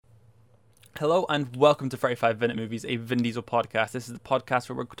Hello and welcome to 35 Minute Movies, a Vin Diesel podcast. This is the podcast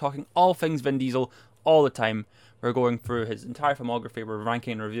where we're talking all things Vin Diesel all the time. We're going through his entire filmography, we're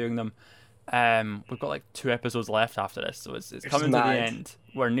ranking and reviewing them. We've got like 2 episodes left after this, so it's coming to the end.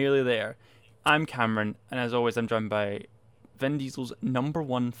 We're nearly there. I'm Cameron, and as always, I'm joined by Vin Diesel's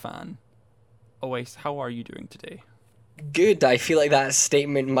 #1 fan. Oais, how are you doing today? Good. I feel like that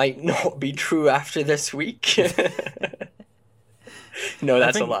statement might not be true after this week. No,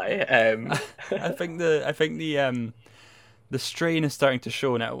 that's a lie. I think the strain is starting to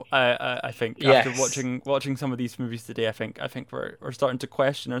show now. I think after watching some of these movies today, I think we're starting to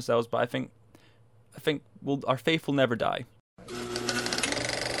question ourselves. But I think our faith will never die.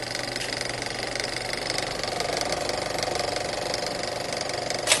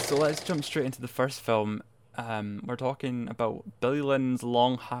 So let's jump straight into the first film. We're talking about Billy Lynn's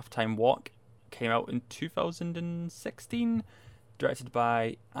Long Halftime Walk. Came out in 2016. Directed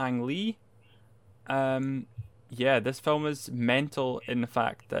by Ang Lee. This film is mental in the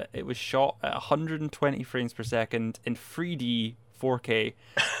fact that it was shot at 120 frames per second in 3D 4K.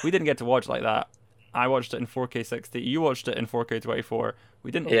 We didn't get to watch like that. I watched it in 4K 60. You watched it in 4K 24. We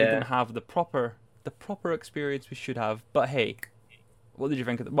didn't have the proper experience we should have. But hey, what did you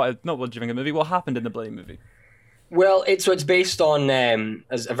think of what did you think of the movie? What happened in the bloody movie? Well, it's based on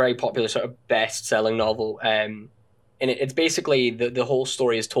as a very popular sort of best-selling novel. And it's basically the whole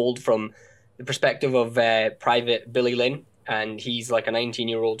story is told from the perspective of Private Billy Lynn, and he's like a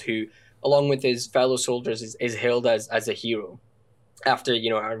 19-year-old who, along with his fellow soldiers, is hailed as a hero after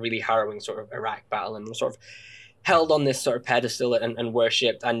a really harrowing sort of Iraq battle, and sort of held on this sort of pedestal and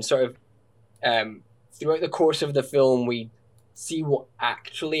worshipped, and sort of throughout the course of the film we see what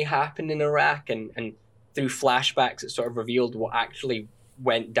actually happened in Iraq, and through flashbacks it sort of revealed what actually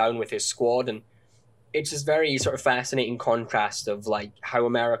went down with his squad. And it's this very sort of fascinating contrast of like how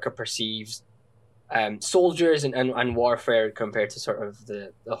America perceives soldiers and warfare compared to sort of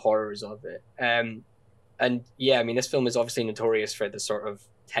the horrors of it. This film is obviously notorious for the sort of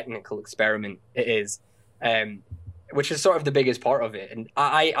technical experiment it is, which is sort of the biggest part of it. And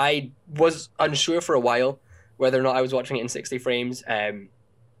I was unsure for a while whether or not I was watching it in 60 frames,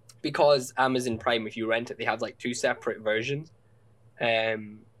 because Amazon Prime, if you rent it, they have like 2 separate versions.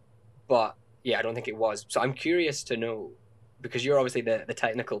 But yeah, I don't think it was. So I'm curious to know, because you're obviously the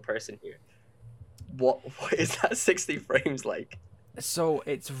technical person here. What is that 60 frames like? So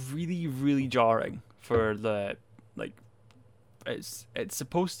it's really, really jarring for the it's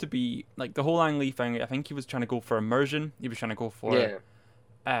supposed to be like the whole Ang Lee thing. I think he was trying to go for immersion. He was trying to go for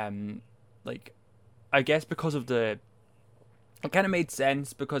I guess because of it kind of made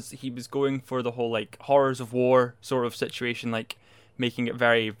sense because he was going for the whole like horrors of war sort of situation, like making it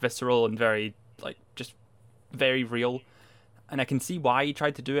very visceral and very just very real. And I can see why he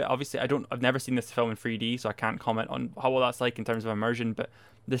tried to do it. Obviously, I've never seen this film in 3D, so I can't comment on how well that's like in terms of immersion. But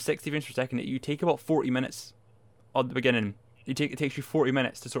the 60 frames per second, you take about 40 minutes at the beginning. It takes you 40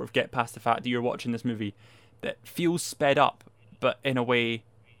 minutes to sort of get past the fact that you're watching this movie that feels sped up, but in a way,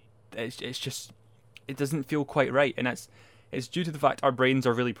 it's just it doesn't feel quite right, and it's due to the fact our brains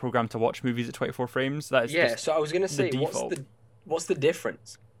are really programmed to watch movies at 24 frames. That is just so I was gonna say, default. what's the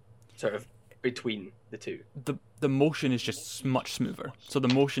difference, sort of, between the two? The motion is just much smoother. So the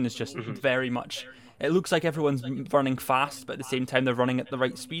motion is just very much. It looks like everyone's running fast, but at the same time they're running at the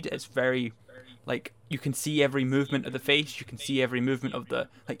right speed. It's very you can see every movement of the face. You can see every movement of the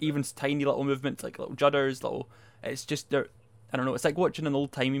even tiny little movements, like little judders, little. It's just they're. I don't know. It's like watching an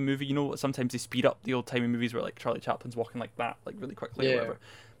old timey movie. You know, sometimes they speed up the old timey movies where like Charlie Chaplin's walking like that, like really quickly or whatever.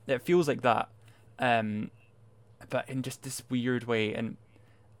 It feels like that, but in just this weird way. And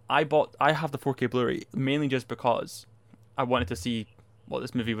I have the 4K Blu-ray mainly just because I wanted to see what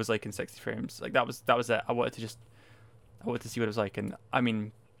this movie was like in 60 frames. Like that was it. I wanted to see what it was like, and I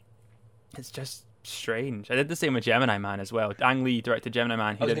mean, it's just strange. I did the same with Gemini Man as well. Ang Lee directed Gemini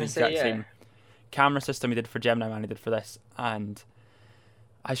Man. He did the exact same camera system he did for Gemini Man. He did for this, and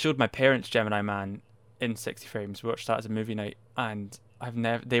I showed my parents Gemini Man in 60 frames. We watched that as a movie night, and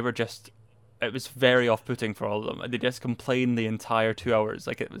it was very off-putting for all of them. They just complained the entire 2 hours.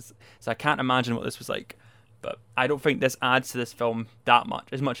 So I can't imagine what this was like. But I don't think this adds to this film that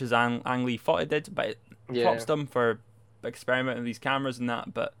much as Ang Lee thought it did. But props to him for experimenting with these cameras and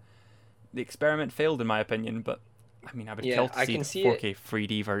that. But the experiment failed, in my opinion. But I mean, I would kill to see the 4K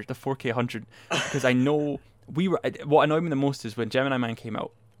 3D version, the 4K 100, because I know what annoyed me the most is when Gemini Man came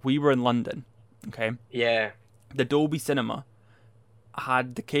out. We were in London, okay? Yeah. The Dolby Cinema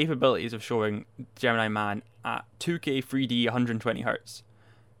had the capabilities of showing Gemini Man at 2K 3D 120 hertz,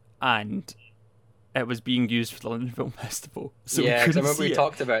 and it was being used for the London Film Festival, so Yeah, we 'cause I couldn't remember see we it.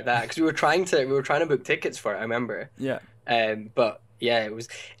 talked about that because we were trying to book tickets for it. I remember. Yeah, But yeah,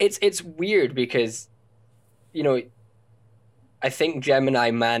 it's weird because, you know, I think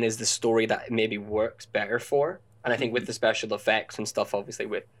Gemini Man is the story that maybe works better for, and I think with the special effects and stuff, obviously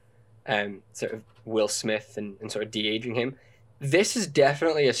with sort of Will Smith and sort of de-aging him, this is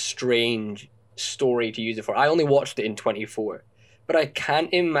definitely a strange story to use it for. I only watched it in 24, but I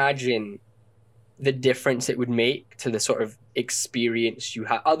can't imagine the difference it would make to the sort of experience you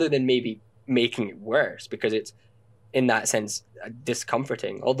have, other than maybe making it worse, because it's in that sense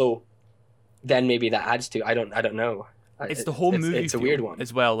discomforting. Although then maybe that adds to, I don't know. it's the whole movie. It's a feel weird one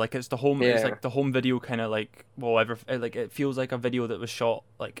as well. Like it's the home. It's Yeah. like the home video kind of like like it feels like a video that was shot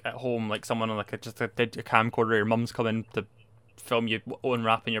like at home, like someone on like did a camcorder. Your mum's coming to film you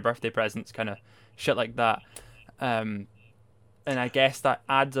unwrapping your birthday presents, kind of shit like that. And I guess that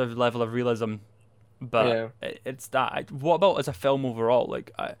adds a level of realism, but Yeah. it's that. What about as a film overall?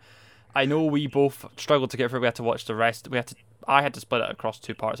 Like I know we both struggled to get through. We had to watch the rest. I had to split it across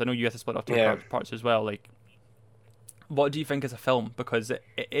two parts. I know you had to split it off two Yeah. parts as well. Like, what do you think as a film? Because it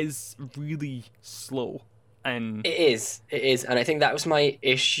is really slow, and It is, and I think that was my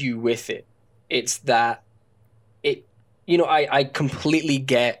issue with it. It's that it, I completely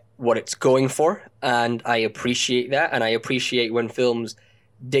get what it's going for, and I appreciate that, and I appreciate when films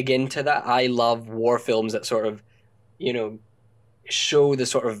dig into that. I love war films that sort of, show the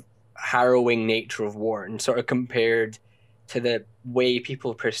sort of harrowing nature of war and sort of compared to the way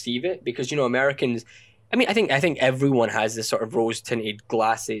people perceive it, because Americans. I mean, I think everyone has this sort of rose-tinted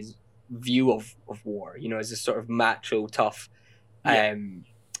glasses view of war, as this sort of macho, tough Yeah.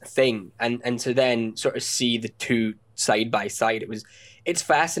 thing, and to then sort of see the two side by side, it's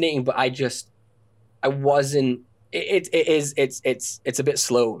fascinating, but I wasn't. It's a bit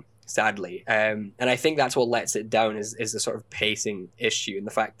slow, sadly, and I think that's what lets it down is the sort of pacing issue and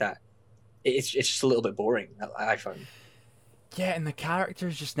the fact that it's just a little bit boring. I find. yeah, and the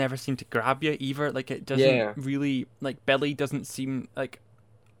characters just never seem to grab you either. Like it doesn't Yeah. really like Billy doesn't seem like.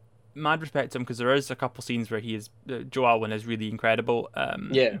 Mad respect to him because there is a couple scenes where he is Joe Alwyn is really incredible.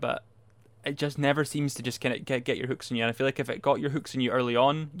 Yeah. But it just never seems to just kind of get your hooks in you. And I feel like if it got your hooks in you early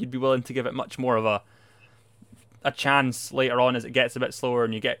on, you'd be willing to give it much more of a chance later on as it gets a bit slower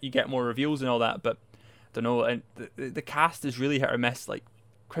and you get more reviews and all that. But I don't know. And the cast is really hit or miss. Like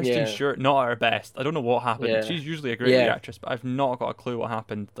Kristen Yeah. Stewart, not at her best. I don't know what happened. Yeah. She's usually a great Yeah. actress, but I've not got a clue what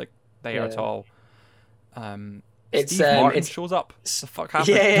happened like there at Yeah. all. It's Steve Martin it's shows up. What the fuck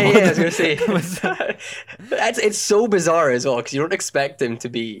happened? yeah. I was gonna say It was- it's so bizarre as well because you don't expect him to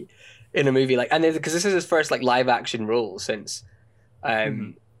be in a movie because this is his first live action role since,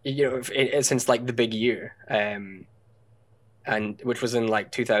 since the Big Year, and which was in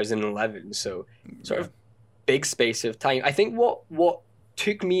 2011. So sort of big space of time. I think what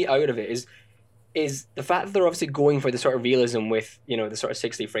took me out of it is the fact that they're obviously going for the sort of realism with the sort of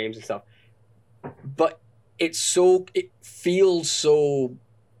 60 frames and stuff, but it feels so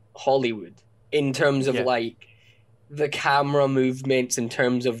Hollywood in terms of Yeah. the camera movements, in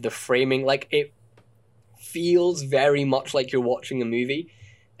terms of the framing. It feels very much like you're watching a movie.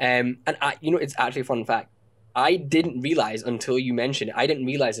 And it's actually a fun fact. I didn't realize until you mentioned it. I didn't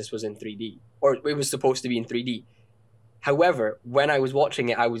realize this was in 3D, or it was supposed to be in 3D. However, when I was watching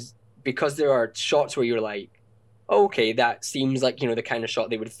it, because there are shots where you're like, oh, okay, that seems like the kind of shot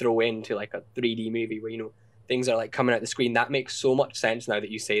they would throw into a 3D movie where things are coming out the screen. That makes so much sense now that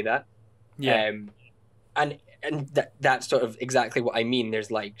you say that. yeah. And that's sort of exactly what I mean.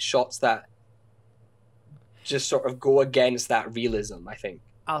 There's shots that just sort of go against that realism, I think.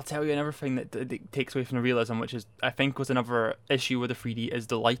 I'll tell you another thing that takes away from the realism, which is I think was another issue with the 3D, is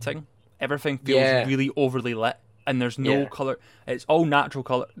the lighting. Everything feels Yeah. really overly lit, and there's no Yeah. color. It's all natural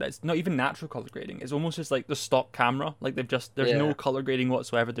color. It's not even natural color grading. It's almost just like the stock camera. Like there's Yeah. no color grading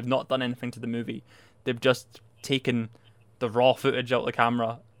whatsoever. They've not done anything to the movie. They've just taken the raw footage out of the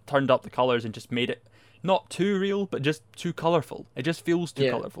camera, turned up the colors, and just made it not too real, but just too colorful. It just feels too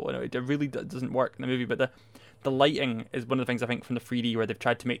Yeah. colorful. It really doesn't work in the movie. But the lighting is one of the things I think from the 3D where they've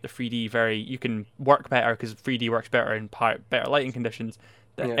tried to make the 3D you can work better because 3D works better in better lighting conditions.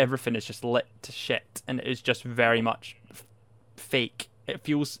 That Yeah. everything is just lit to shit, and it is just very much fake. It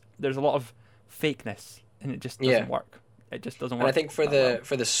feels there's a lot of fakeness, and it just doesn't Yeah. work. It just doesn't work. And I think for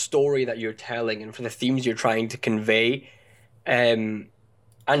the story that you're telling and for the themes you're trying to convey, and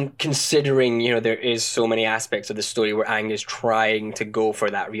considering there is so many aspects of the story where Ang is trying to go for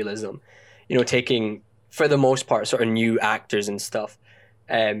that realism, taking for the most part sort of new actors and stuff,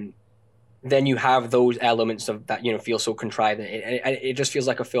 then you have those elements of that, feel so contrived. It just feels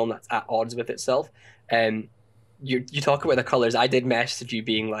like a film that's at odds with itself. And you talk about the colors. I did message you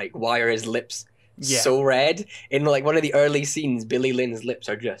being like, why are his lips Yeah. so red? In like one of the early scenes, Billy Lynn's lips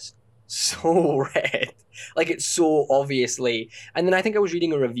are just so red. Like it's so obviously. And then I think I was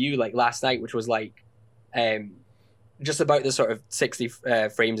reading a review like last night, which was like, just about the sort of 60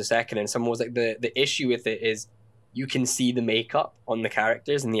 frames a second, and someone was like, the issue with it is you can see the makeup on the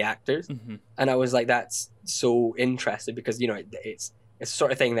characters and the actors, and I was like, that's so interesting because it's the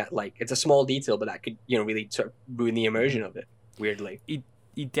sort of thing that like it's a small detail, but that could really sort of ruin the immersion of it. Weirdly,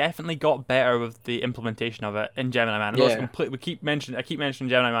 he definitely got better with the implementation of it in Gemini Man. I know it's I keep mentioning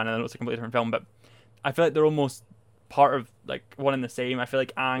Gemini Man, and I know it's a completely different film, but I feel like they're almost part of like one and the same. I feel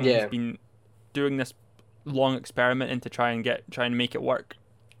like Ang has been doing this long experiment into trying to make it work,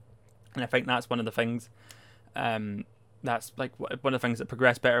 and I think that's one of the things. That's like one of the things that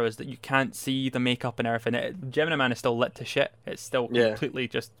progressed better is that you can't see the makeup and everything. Gemini Man is still lit to shit. It's still completely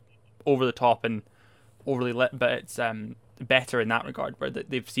just over the top and overly lit, but it's better in that regard, where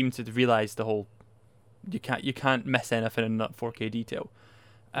they've seemed to realize the whole you can't miss anything in that 4K detail.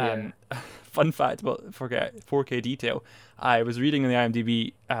 Fun fact about 4K detail, I was reading in the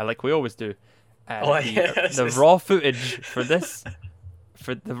IMDb like we always do. The raw footage for this,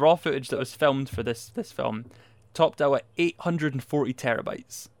 for the raw footage that was filmed for this film, topped out at 840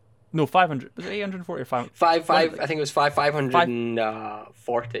 terabytes. No, 500. Was it 840 or 500? I think it was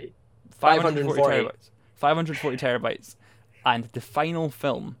 540. 540 terabytes. 540 terabytes. And the final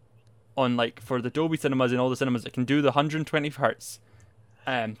film on like for the Dolby cinemas and all the cinemas that can do the 120 hertz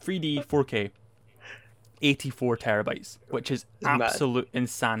 3D 4K, 84 terabytes, which is absolute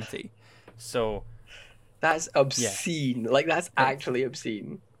insanity. So that's obscene. Like that's actually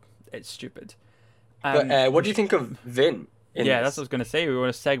obscene. It's stupid. But what do you think of Vin? That's what I was going to say. We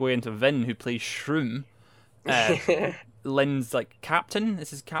want to segue into Vin, who plays Shroom. Lynn's like captain.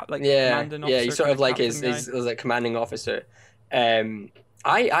 This is commanding officer. Yeah, he's sort of like his like commanding officer.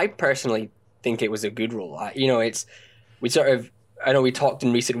 I personally think it was a good role. I know we talked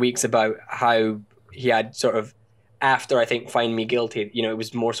in recent weeks about how he had sort of after I think Find Me Guilty, it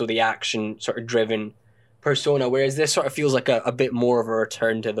was more so the action sort of driven persona, whereas this sort of feels like a bit more of a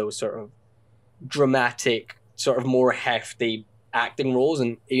return to those sort of dramatic, sort of more hefty acting roles,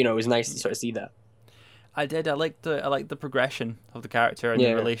 and it was nice to sort of see that. I did. I liked the progression of the character and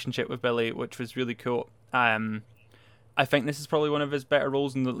the relationship with Billy, which was really cool. I think this is probably one of his better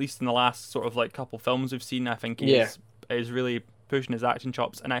roles, at least in the last sort of like couple films we've seen. I think he's really pushing his action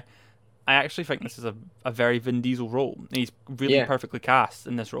chops, and I actually think this is a very Vin Diesel role. He's really perfectly cast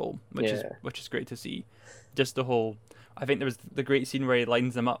in this role, which is great to see. Just the whole. I think there was the great scene where he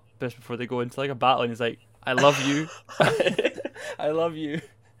lines them up just before they go into like a battle, and he's like, "I love you, I love you,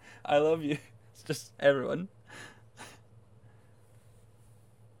 I love you." It's just everyone.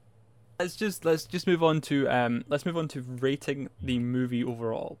 Let's just move on to rating the movie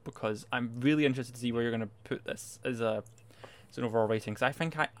overall, because I'm really interested to see where you're going to put this as an overall rating. Because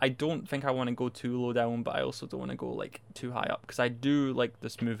I don't think I want to go too low down, but I also don't want to go like too high up, because I do like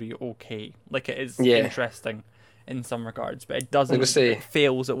this movie okay. Like it is interesting in some regards, but it doesn't. It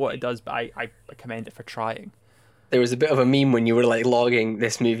fails at what it does, but I commend it for trying. There was a bit of a meme when you were like logging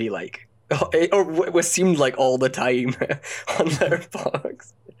this movie like, it seemed like all the time on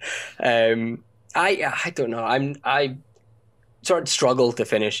Letterboxd. I don't know. I sort of struggle to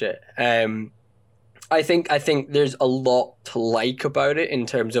finish it. I think there's a lot to like about it in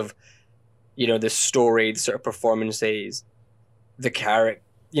terms of, the story, the sort of performances, the character,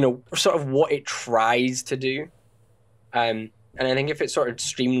 sort of what it tries to do. And I think if it sort of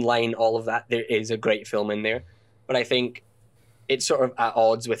streamline all of that, there is a great film in there. But I think it's sort of at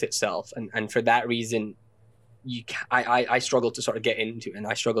odds with itself, and for that reason, I struggle to sort of get into it, and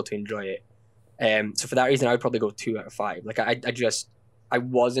I struggle to enjoy it. So for that reason, I would probably go 2 out of 5. Like I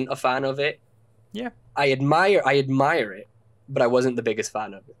wasn't a fan of it. Yeah, I admire it, but I wasn't the biggest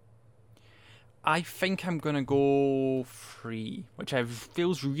fan of it. I think I'm gonna go 3, which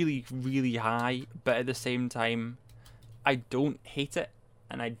feels really, really high, but at the same time, I don't hate it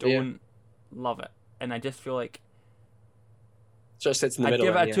and I don't love it, and I just feel like sort of sits in the middle.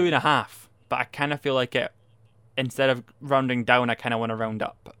 I'd give it a 2.5, but I kind of feel like it. Instead of rounding down, I kind of want to round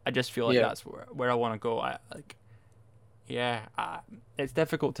up. I just feel like that's where I want to go. It's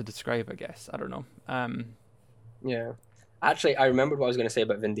difficult to describe, I guess. I don't know. Actually, I remembered what I was going to say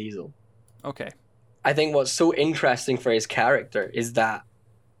about Vin Diesel. Okay. I think what's so interesting for his character is that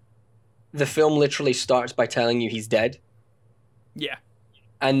the film literally starts by telling you he's dead. Yeah.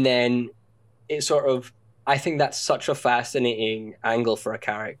 And then it sort of, I think that's such a fascinating angle for a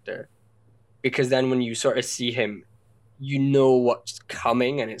character, because then when you sort of see him, you know what's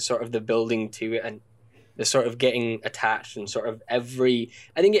coming, and it's sort of the building to it, and the sort of getting attached, and sort of I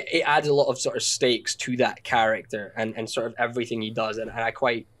think it adds a lot of sort of stakes to that character, and sort of everything he does, and I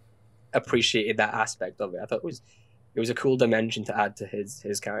quite appreciated that aspect of it. I thought it was a cool dimension to add to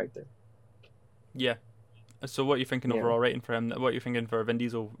his character. Yeah. So what are you thinking overall rating for him? What are you thinking for Vin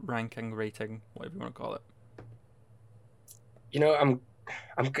Diesel ranking, rating, whatever you want to call it? You know, I'm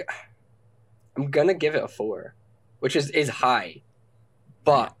gonna give it a 4, which is high,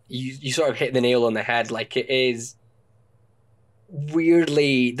 but you sort of hit the nail on the head. Like, it is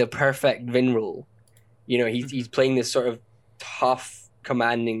weirdly the perfect Vin role. You know, he's playing this sort of tough,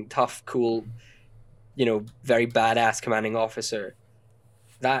 commanding, tough, cool, you know, very badass commanding officer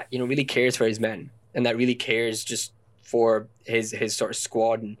that, you know, really cares for his men, and that really cares just for his sort of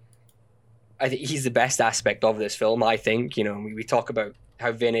squad. And I think he's the best aspect of this film. I think, you know, we talk about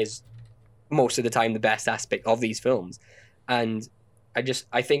how Vin is most of the time the best aspect of these films, and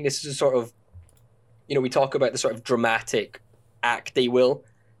I think this is a sort of, you know, we talk about the sort of dramatic act they will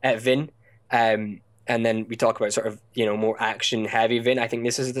at Vin, and then we talk about sort of, you know, more action heavy Vin. I think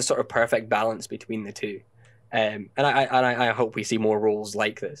this is the sort of perfect balance between the two, and I hope we see more roles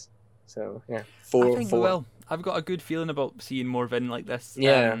like this. So yeah, I think we will. I've got a good feeling about seeing more Vin like this.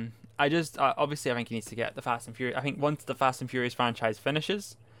 Yeah. Obviously I think he needs to get the Fast and Furious. I think once the Fast and Furious franchise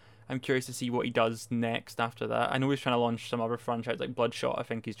finishes, I'm curious to see what he does next after that. I know he's trying to launch some other franchise like Bloodshot. I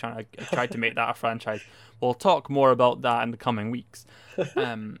think he's tried to make that a franchise. We'll talk more about that in the coming weeks.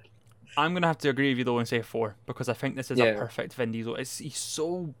 I'm going to have to agree with you though and say 4, because I think this is a perfect Vin Diesel. He's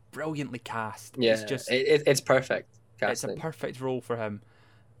so brilliantly cast. Yeah, it's perfect casting. It's a perfect role for him.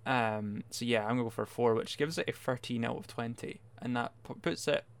 So yeah, I'm going to go for a 4, which gives it a 13 out of 20. And that puts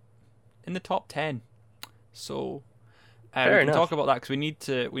it in the top 10. So we can talk about that, because we need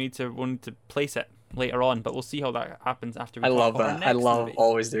to place it later on, but we'll see how that happens after we talk about our next movie. I love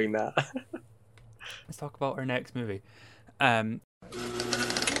always doing that. Let's talk about our next movie.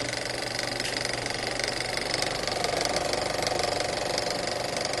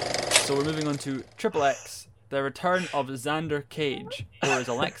 So we're moving on to Triple X, the return of Xander Cage, or as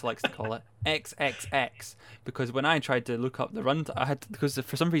Alexa likes to call it, XXX. Because when I tried to look up the runtime, because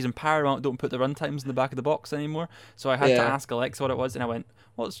for some reason Paramount don't put the runtimes in the back of the box anymore, so I had to ask Alexa what it was, and I went,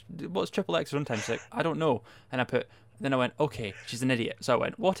 "What's Triple X runtime?" She's like, "I don't know," and then I went, "Okay, she's an idiot." So I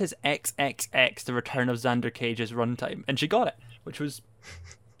went, "What is XXX, the return of Xander Cage's runtime?" And she got it, which was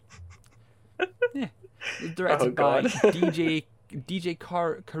directed by DJ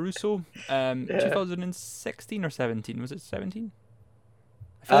Caruso, 2016 or 17? Was it 17?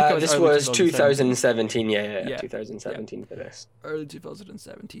 This was 2017. Yeah, 2017 for this. Early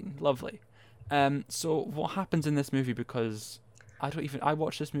 2017. Lovely. So what happens in this movie? Because I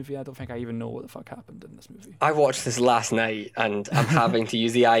watched this movie. I don't think I even know what the fuck happened in this movie. I watched this last night, and I'm having to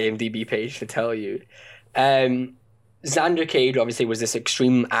use the IMDb page to tell you. Xander Cage obviously was this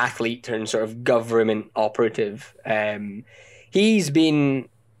extreme athlete turned sort of government operative. He's been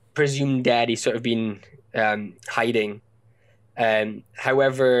presumed dead. He's sort of been hiding.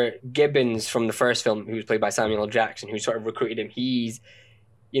 However, Gibbons from the first film, who was played by Samuel L. Jackson, who sort of recruited him, he's,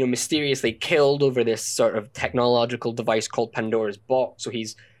 you know, mysteriously killed over this sort of technological device called Pandora's Box. So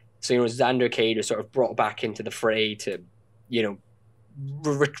Xander Cage is sort of brought back into the fray to, you know,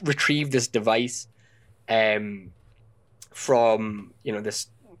 retrieve this device from, you know, this,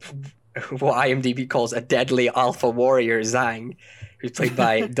 what IMDb calls a deadly alpha warrior, Zhang, who's played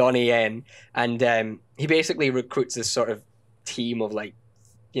by Donnie Yen. And he basically recruits this sort of team of, like,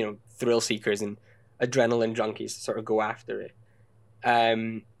 you know, thrill seekers and adrenaline junkies to sort of go after it.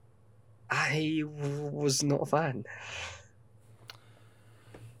 I was not a fan.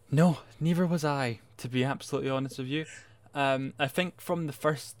 No, neither was I, to be absolutely honest with you. I think from the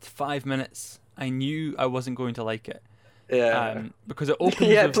first 5 minutes, I knew I wasn't going to like it. Yeah. Because it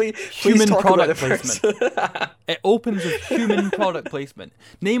opens with human product placement. It opens with human product placement.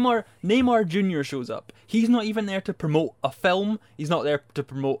 Neymar Jr. shows up. He's not even there to promote a film. He's not there to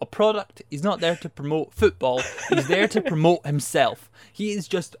promote a product. He's not there to promote football. He's there to promote himself. He is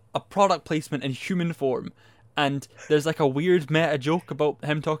just a product placement in human form. And there's like a weird meta joke about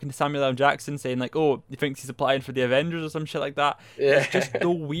him talking to Samuel L. Jackson, saying like, "Oh, he thinks he's applying for the Avengers or some shit like that." Yeah. It's just the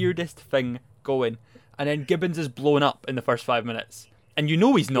weirdest thing going. And then Gibbons is blown up in the first 5 minutes. And you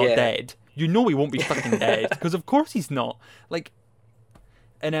know he's not dead. You know he won't be fucking dead. Because of course he's not. Like,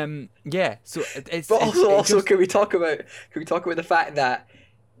 and so it's... But also, can we talk about the fact that,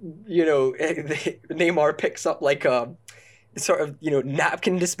 you know, Neymar picks up like a sort of, you know,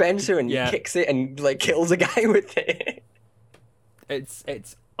 napkin dispenser and kicks it and like kills a guy with it. It's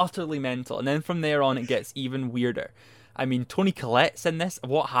utterly mental. And then from there on, it gets even weirder. I mean, Toni Collette's in this.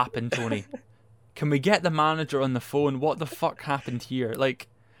 What happened, Tony? Can we get the manager on the phone? What the fuck happened here? Like,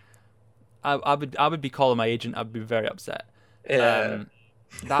 I would be calling my agent. I'd be very upset. Yeah.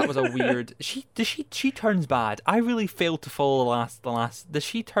 That was a weird. She turns bad. I really failed to follow the last. Does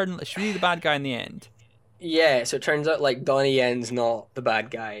she turn? Is she the bad guy in the end? Yeah, so it turns out like Donnie Yen's not the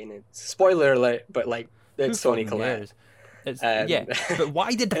bad guy, and it's spoiler alert, but like it's Toni Collette. Yeah, but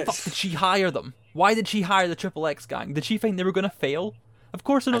why the fuck did she hire them? Why did she hire the Triple X gang? Did she think they were gonna fail? Of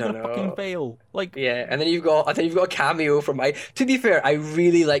course they're not gonna fucking fail. Like, yeah, and then you've got a cameo from To be fair, I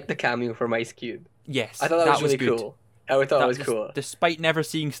really liked the cameo from Ice Cube. Yes, I thought that was really good. cool. I thought it was cool. Despite never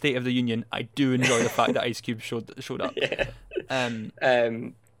seeing State of the Union, I do enjoy the fact that Ice Cube showed up. Yeah.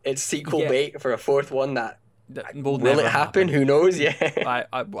 It's sequel bait for a fourth one that will it happen? Who knows? Yeah.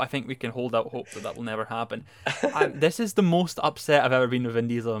 I think we can hold out hope that will never happen. This is the most upset I've ever been with Vin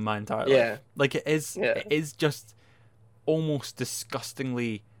Diesel in my entire life. Like it is just almost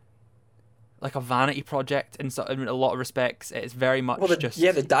disgustingly like a vanity project in a lot of respects. It's very much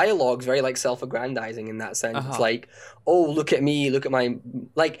the dialogue's very like self-aggrandizing in that sense. It's like, oh, look at me, look at my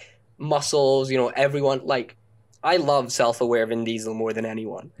like muscles, you know, everyone like I love self-aware Vin Diesel more than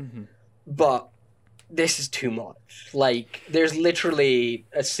anyone. Mm-hmm. But this is too much. Like there's literally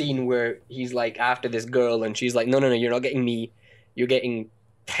a scene where he's like after this girl and she's like, no, you're not getting me. You're getting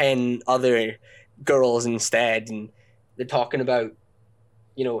 10 other girls instead, and they're talking about,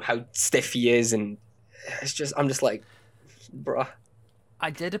 you know, how stiff he is, and I'm just like, bruh. I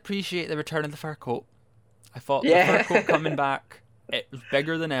did appreciate the return of the fur coat. I thought the fur coat coming back, it was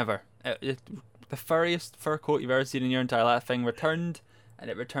bigger than ever. The furriest fur coat you've ever seen in your entire life thing returned, and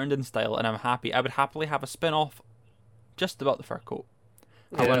it returned in style, and I'm happy. I would happily have a spin-off just about the fur coat.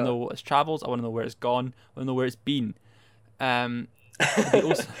 I want to know its travels, I want to know where it's gone, I want to know where it's been.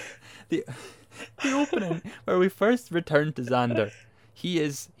 The opening where we first return to Xander,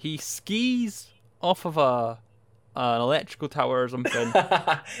 he skis off of an electrical tower or something,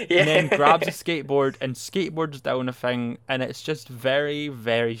 and then grabs a skateboard and skateboards down a thing, and it's just very,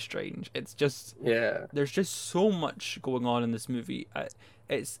 very strange. It's just there's just so much going on in this movie.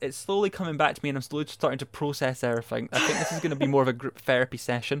 It's slowly coming back to me, and I'm slowly starting to process everything. I think this is going to be more of a group therapy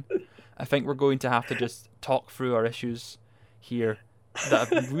session. I think we're going to have to just talk through our issues here that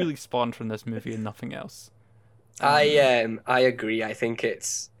have really spawned from this movie and nothing else. I agree. I think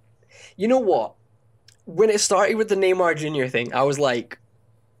it's, you know what, when it started with the Neymar Jr. thing, I was like,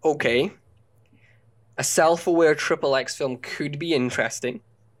 okay, a self-aware Triple X film could be interesting.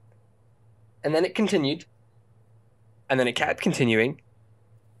 And then it continued, and then it kept continuing,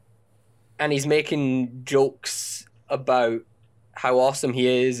 and he's making jokes about how awesome he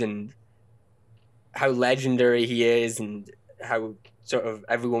is and how legendary he is and how sort of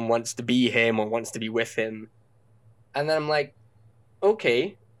everyone wants to be him or wants to be with him. And then I'm like,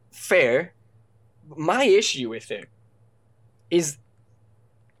 okay, fair. My issue with it is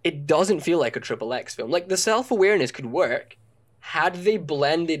it doesn't feel like a Triple X film. Like the self-awareness could work had they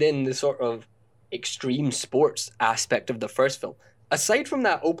blended in the sort of extreme sports aspect of the first film. Aside from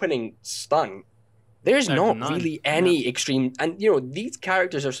that opening stunt, there's not really any extreme, and you know, these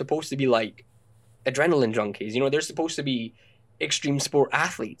characters are supposed to be like adrenaline junkies. You know, they're supposed to be extreme sport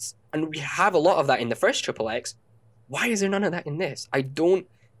athletes, and we have a lot of that in the first Triple X. Why is there none of that in this? I don't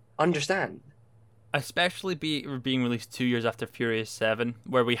understand. Especially being released 2 years after Furious 7,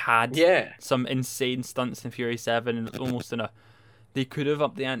 where we had some insane stunts in Furious 7, and almost they could have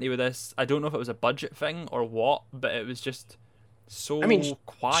upped the ante with this. I don't know if it was a budget thing or what, but it was just so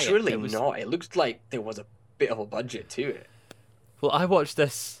quiet. Surely not. It looked like there was a bit of a budget to it. Well, I watched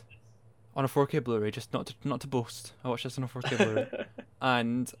this on a 4K Blu-ray, just not to boast. I watched this on a 4K Blu-ray,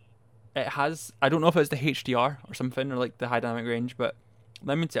 and it has, I don't know if it's the HDR or something, or like the high dynamic range, but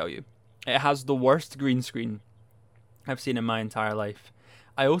let me tell you, it has the worst green screen I've seen in my entire life.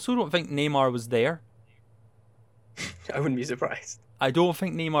 I also don't think Neymar was there. I wouldn't be surprised. I don't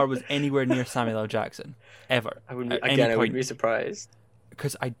think Neymar was anywhere near Samuel L. Jackson, ever. I wouldn't be surprised.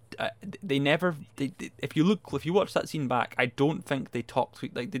 Because if you watch that scene back, I don't think they talk,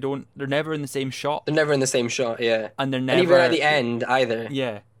 like they're never in the same shot. They're never in the same shot, yeah. And they're never... And even at the end, either.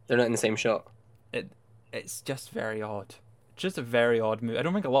 Yeah. They're not in the same shot. It's just very odd. Just a very odd movie. I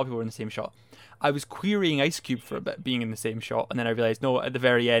don't think a lot of people were in the same shot. I was querying Ice Cube for a bit being in the same shot, and then I realized no, at the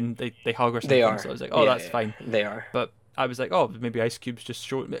very end they hug or something. They are. So I was like, oh, that's fine. They are. But I was like, oh, maybe Ice Cube's just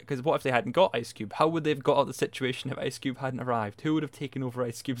showing, because what if they hadn't got Ice Cube? How would they have got out of the situation if Ice Cube hadn't arrived? Who would have taken over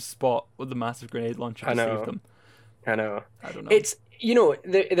Ice Cube's spot with the massive grenade launcher to save them? I know. I don't know. It's, you know,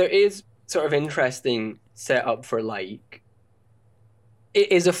 there is sort of interesting setup for like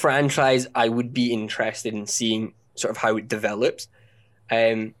it is a franchise I would be interested in seeing sort of how it develops.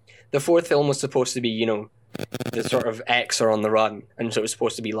 The fourth film was supposed to be, the sort of X are on the run, and so it was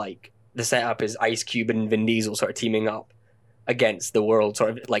supposed to be like the setup is Ice Cube and Vin Diesel sort of teaming up against the world,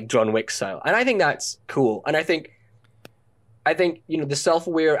 sort of like John Wick style, and I think that's cool. And I think the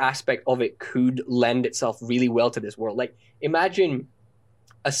self-aware aspect of it could lend itself really well to this world. Like, imagine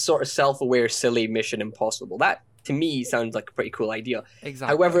a sort of self-aware, silly Mission Impossible. That to me sounds like a pretty cool idea.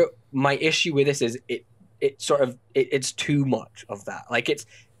 Exactly. However, my issue with this is it's too much of that. Like, it's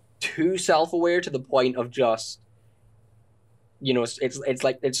too self-aware to the point of just, it's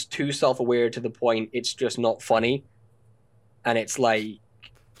like it's too self-aware to the point it's just not funny, and it's like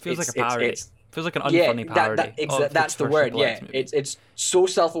feels like a parody. Feels like an unfunny parody. That's the word. Yeah, it's so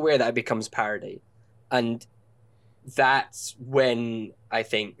self-aware that it becomes parody, and that's when I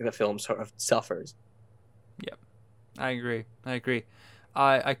think the film sort of suffers. Yep, I agree.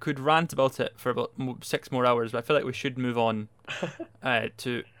 I could rant about it for about 6 more hours, but I feel like we should move on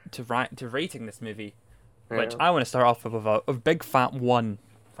to rating this movie, which I want to start off with a big fat 1.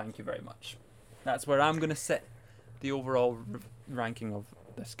 Thank you very much. That's where I'm going to sit the overall ranking of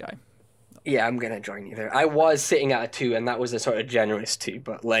this guy. Yeah, I'm going to join you there. I was sitting at a 2, and that was a sort of generous 2,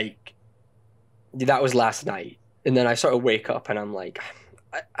 but like, that was last night. And then I sort of wake up and I'm like,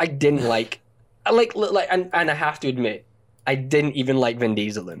 I didn't like, and I have to admit, I didn't even like Vin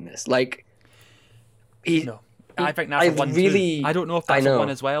Diesel in this. Like, I think that's a 1 too. I don't know if that's a 1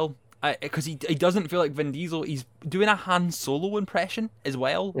 as well. Because he doesn't feel like Vin Diesel. He's doing a Han Solo impression as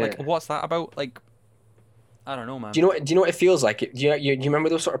well. Yeah. Like, what's that about? Like, I don't know, man. Do you know what it feels like? Do you remember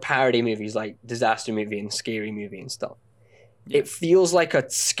those sort of parody movies like Disaster Movie and Scary Movie and stuff? Yeah. It feels like a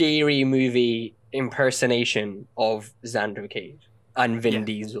Scary Movie impersonation of Xander Cage and Vin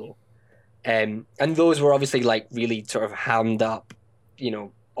Diesel. And those were obviously like really sort of hammed up,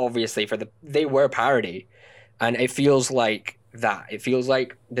 obviously they were parody. And it feels like that. It feels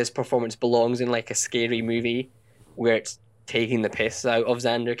like this performance belongs in like a Scary Movie where it's taking the piss out of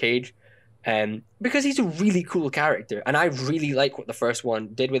Xander Cage. Because he's a really cool character, and I really like what the first one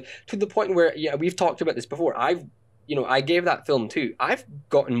did to the point where, we've talked about this before. I gave that film 2. I've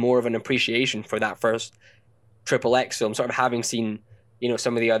gotten more of an appreciation for that first XXX film, sort of having seen,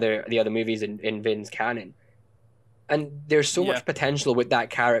 some of the other movies in Vin's canon. And there's so much potential with that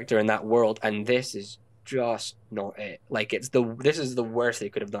character in that world, and this is just not it. Like, this is the worst they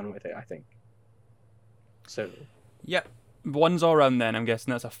could have done with it, I think. So. Yep. 1's all around then, I'm guessing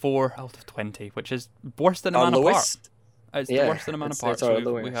that's a 4 out of 20, which is worse than A Man Apart. It's worse than A Man Apart,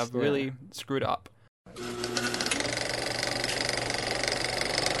 so we have really screwed it up.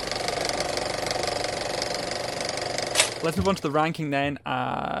 Let's move on to the ranking then.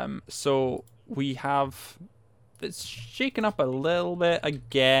 So we have... It's shaken up a little bit, I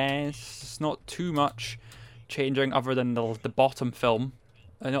guess. It's not too much changing other than the bottom film.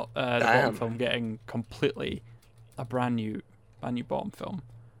 The bottom film getting completely... a brand new bottom film.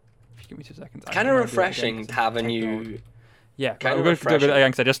 If you give me 2 seconds. Kind of refreshing to have a new... Yeah, kind of refreshing.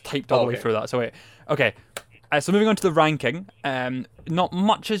 Again, I just typed all the way through that. So wait. Okay. So moving on to the ranking. Not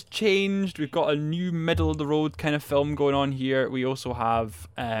much has changed. We've got a new middle-of-the-road kind of film going on here. We also have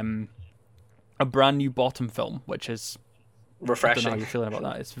a brand new bottom film, which is... refreshing. I don't know how you're feeling about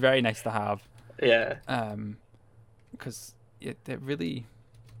that. It's very nice to have. Yeah. Because it really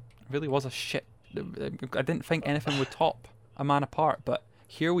was a shit... I didn't think anything would top A Man Apart, but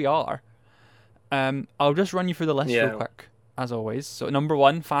here we are. I'll just run you through the list real quick, as always. So number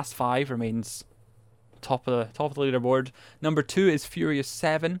 1, Fast 5 remains top of the leaderboard. Number 2 is Furious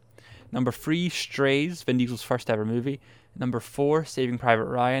 7. Number 3, Strays, Vin Diesel's first ever movie. Number 4, Saving Private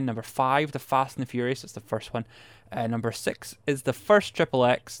Ryan. Number 5, The Fast and the Furious. That's the first one. Number 6 is the first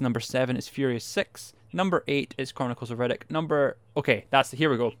XXX. Number 7 is Furious 6. Number 8 is Chronicles of Riddick. Here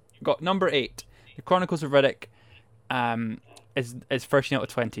we go. Got number 8. The Chronicles of Riddick is 13 out of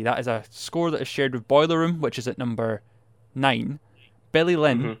 20. That is a score that is shared with Boiler Room, which is at number 9. Billy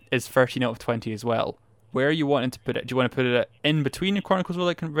Lynn is 13 out of 20 as well. Where are you wanting to put it? Do you want to put it in between Chronicles of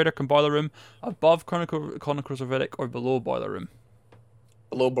Riddick and Boiler Room, above Chronicles of Riddick, or below Boiler Room?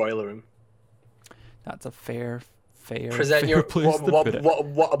 Below Boiler Room. That's a fair Present your place to put it.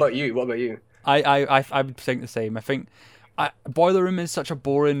 What about you? What about you? I would think the same. I think Boiler Room is such a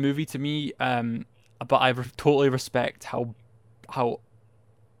boring movie to me, but I totally respect how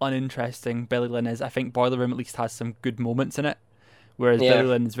uninteresting Billy Lynn is. I think Boiler Room at least has some good moments in it, whereas Billy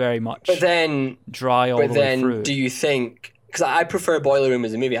Lynn is very much dry all the way through. Do you think... Because I prefer Boiler Room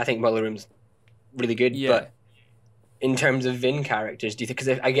as a movie. I think Boiler Room's really good, but in terms of Vin characters, do you think...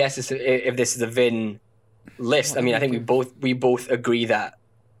 Because I guess if this is a Vin list. I mean, I think we both agree that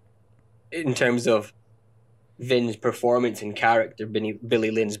in terms of Vin's performance and character,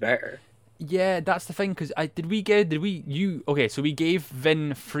 Billy Lynn's better. Yeah, that's the thing. Because so we gave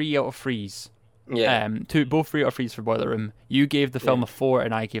Vin 3 out of 3s. Yeah. Both 3 out of 3s for Boiler Room. You gave the film a 4,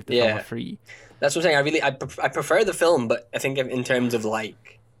 and I gave the film a 3. That's what I'm saying. I prefer the film, but I think in terms of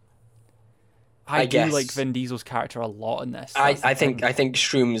like, I do like Vin Diesel's character a lot in this. I think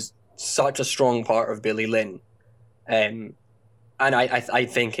Shroom's such a strong part of Billy Lynn, and I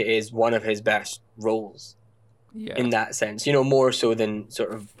think it is one of his best roles. Yeah. In that sense, more so than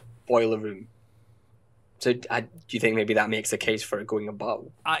sort of Boiler Room. So do you think maybe that makes a case for it going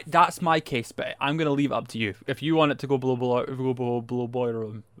above? That's my case, but I'm going to leave it up to you. If you want it to go below Boiler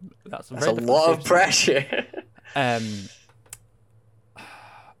Room, that's a lot of pressure. I'm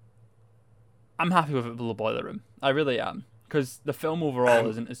happy with it below Boiler Room. I really am. Because the film overall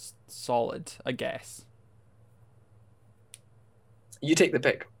isn't as solid, I guess. You take the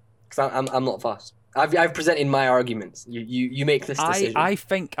pick. Because I'm not fussed. I've presented my arguments. You make this decision. I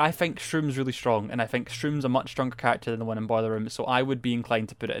think Shroom's really strong, and I think Shroom's a much stronger character than the one in Boiler Room, so I would be inclined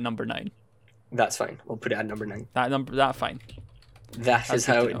to put it at number 9. That's fine. We'll put it at number 9. That's fine. That's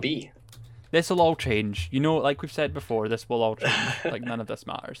how it be. This will all change. Like we've said before, this will all change. Like, none of this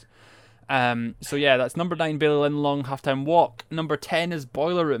matters. So yeah, that's number 9, Billy Lynn Long Halftime Walk. Number 10 is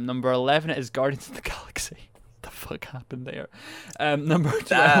Boiler Room. Number 11 is Guardians of the Galaxy. What the fuck happened there? Number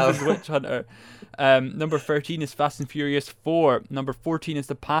 12 is Witch Hunter. Number 13 is Fast and Furious 4. Number 14 is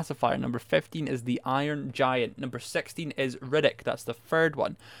The Pacifier. Number 15 is The Iron Giant. Number 16 is Riddick. That's the third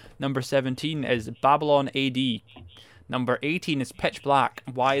one. Number 17 is Babylon AD. Number 18 is Pitch Black.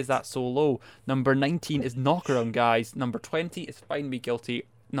 Why is that so low? Number 19 is Knockaround Guys. Number 20 is Find Me Guilty.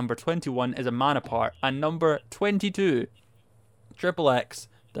 Number 21 is A Man Apart. And number 22, Triple X,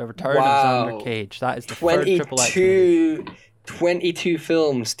 The Return of Xander Cage. That is the third Triple X movie. 22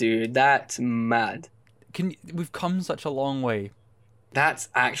 films, dude. That's mad. We've come such a long way. That's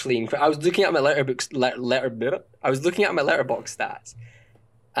actually incredible. I was looking at my Letterboxd stats,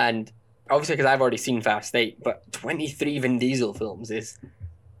 and obviously because I've already seen Fast 8, but 23 Vin Diesel films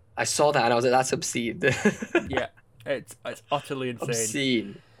I saw that and I was like, that's obscene. Yeah, it's utterly insane.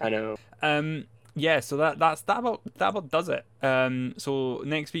 Obscene. I know. Yeah, so that about does it. So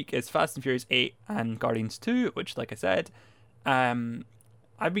next week is Fast and Furious 8 and Guardians 2, which, like I said,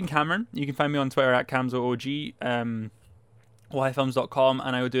 I've been Cameron. You can find me on Twitter at CamzoOG, whyfilms.com,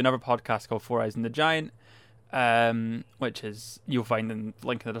 and I will do another podcast called Four Eyes in the Giant, which is, you'll find in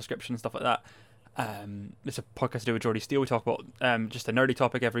link in the description and stuff like that. It's a podcast to do with Geordie Steele. We talk about just a nerdy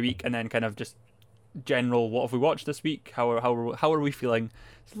topic every week, and then kind of just general, what have we watched this week? How are we feeling?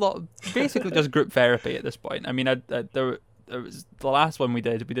 It's a lot, basically just group therapy at this point. I mean, there was the last one we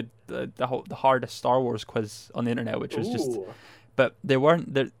did the hardest Star Wars quiz on the internet, which was just, but they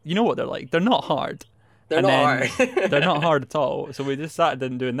weren't. You know what they're like? They're not hard. They're not hard. They're not hard at all. So we just sat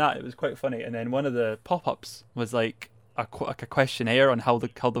and doing that. It was quite funny. And then one of the pop-ups was like a questionnaire on how the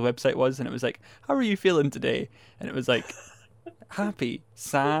website was, and it was like, how are you feeling today? And it was like, happy,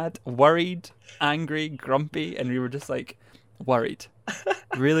 sad, worried, angry, grumpy, and we were just like, worried,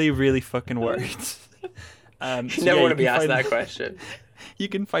 really, really fucking worried. You never want to be asked that question. You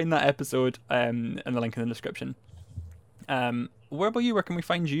can find that episode in the link in the description. Where about you? Where can we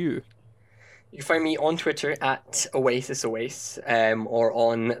find you? You can find me on Twitter at OasisOase, or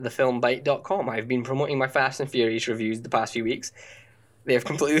on thefilmbite.com. I've been promoting my Fast and Furious reviews the past few weeks. They have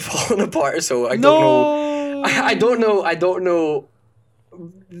completely fallen apart, so I don't know. I don't know.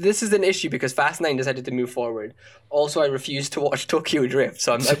 This is an issue because Fast 9 decided to move forward. Also, I refused to watch Tokyo Drift,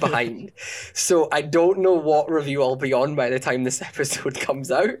 so I'm behind. So I don't know what review I'll be on by the time this episode comes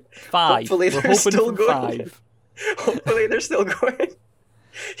out. 5. Hopefully they're still going. 5. Hopefully they're still going.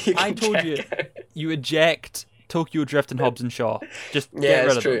 I told you, you eject Tokyo Drift and Hobbs and Shaw. Just get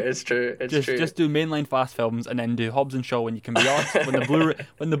rid of them. It's true. Just do mainline Fast films and then do Hobbs and Shaw when you can be honest.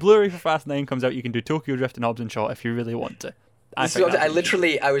 When the Blu-ray for Fast 9 comes out, you can do Tokyo Drift and Hobbs and Shaw if you really want to. I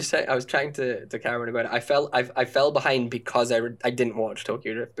was trying to Cameron about it. I fell behind because I didn't watch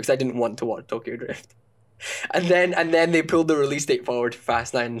Tokyo Drift, because I didn't want to watch Tokyo Drift. And then they pulled the release date forward to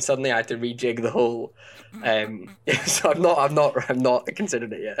Fast 9, and suddenly I had to rejig the whole. So I've not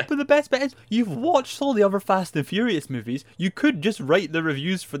considered it yet. But the best bit is you've watched all the other Fast and Furious movies. You could just write the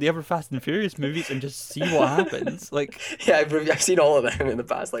reviews for the other Fast and Furious movies and just see what happens. Like, yeah, I've seen all of them in the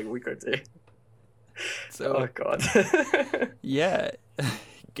past week or two. So, oh god. Yeah,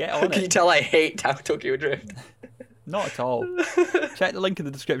 get on it. Can you tell I hate Tokyo Drift? Not at all. Check the link in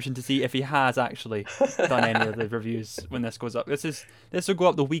the description to see if he has actually done any of the reviews when this goes up. This will go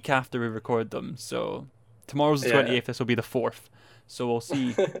up the week after we record them, so Tomorrow's the 28th. This will be the 4th. So we'll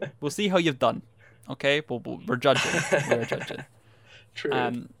see. We'll see how you've done. Okay, we're judging. We're judging. True.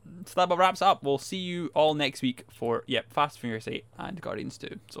 So that about wraps up. We'll see you all next week for Fast and Furious 8 and Guardians 2.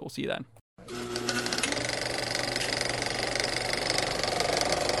 So we'll see you then.